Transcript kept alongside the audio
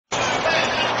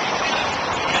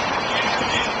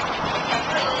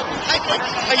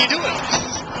How you doing?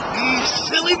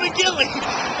 Silly Miguelly,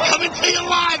 coming to you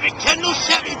live at Kendall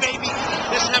Chevy, baby.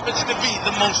 This happens to be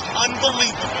the most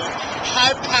unbelievable,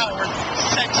 high-powered,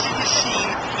 sexy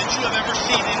machine that you have ever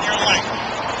seen in your life.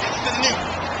 It's the new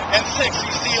and sexy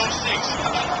ZO6.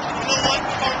 You know what,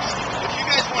 folks? If you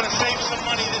guys want to save some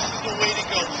money, this is the way to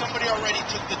go. Somebody already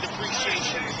took the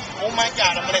depreciation. Oh my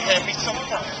God, I'm going to have me some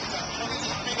fun.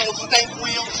 These big old stank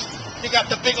wheels. You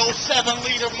got the big old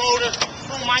 7-liter motor.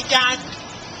 Oh my God.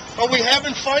 Are we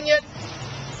having fun yet?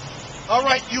 All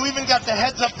right, you even got the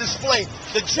heads-up display.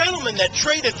 The gentleman that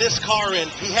traded this car in,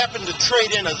 he happened to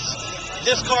trade in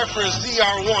this car for a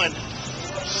ZR1.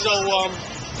 So,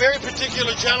 very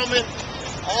particular gentleman.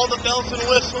 All the bells and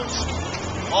whistles.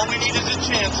 All we need is a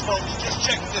chance, folks. Just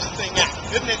check this thing out.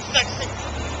 Isn't it sexy?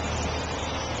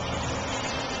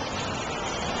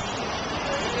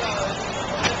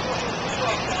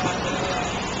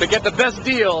 To get the best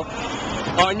deal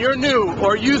on your new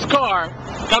or used car,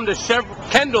 come to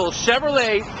Kendall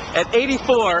Chevrolet at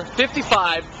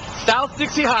 8455 South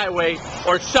Dixie Highway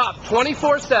or shop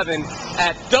 24/7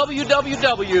 at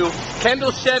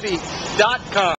www.kendallchevy.com.